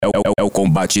É o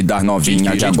combate das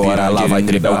novinha, que agora ela vai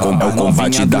tremer. É o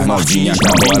combate das novinha, que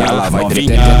agora ela vai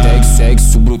tremer. Tag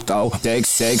sexo brutal, tag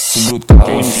sexo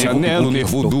brutal. Enfia nela o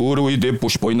nervo duro e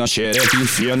depois põe na xereca.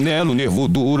 Enfia nela o nervo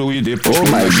duro e depois põe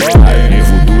na xereca.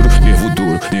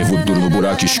 Nervo duro no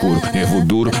buraco escuro. Nervo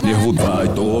duro, vai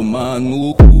tomar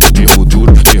no cu. Nervo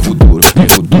duro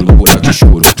no buraco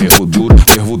escuro. Nervo duro no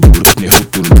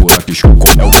buraco escuro.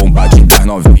 É o combate das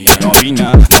novinha,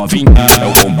 novinha. É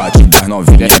o combate das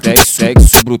novinha. Tag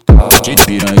sexo brutal. De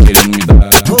piranha querendo me dar.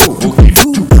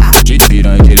 De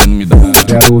piranha querendo me dar.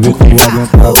 Quero ver tu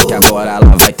aguentar. Que agora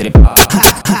ela vai trepar.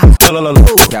 Que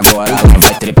agora ela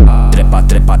vai trepar.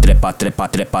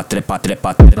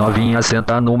 Trepa. Novinha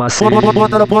senta numa sereia.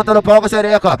 Monta no ponta no pau com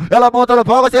xereca. Ela monta no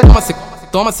pau com xereca.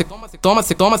 Toma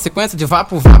sequência de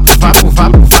vapo.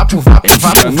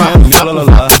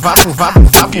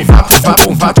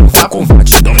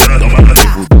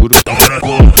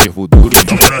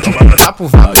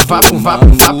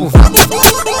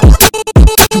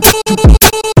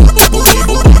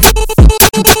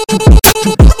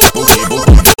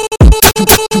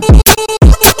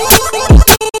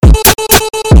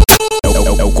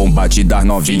 Combate das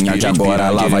novinha, que agora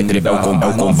ela vai tremer. É o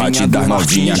combate das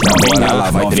novinha, que agora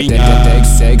ela vai tremer. Tag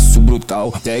sexo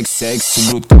brutal, tag sexo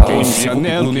brutal. Enfia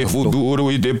nela o nervo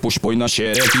duro e depois põe na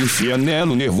xereca. Enfia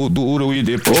nela o nervo duro e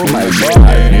depois põe na xereca.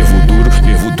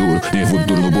 Nervo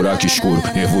duro no buraco escuro.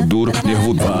 Nervo duro,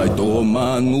 vai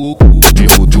tomar no cu.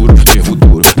 Nervo duro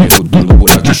no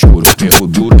buraco escuro. Nervo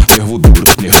duro no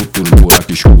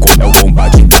buraco escuro. É o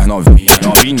combate das novinha,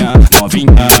 novinha.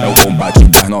 É o combate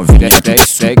das novinha. Tag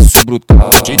sexo brutal.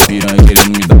 De piranha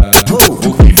querendo me dar.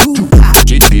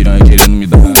 De piranha querendo me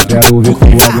dar. Quero ver tu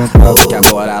aguentar. Que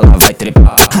agora ela vai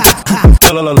trepar.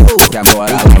 Que agora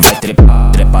ela vai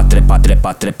trepar.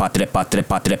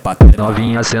 Trepa.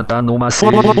 Novinha senta numa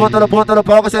sereia. Monta no ponta no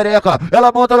pau com xereca.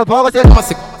 Ela monta no pau com xereca.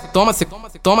 Toma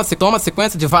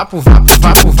sequência de vapo.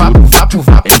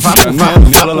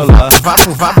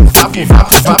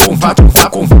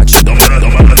 Combate.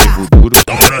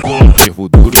 Nervo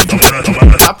duro.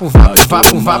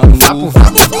 Vapo.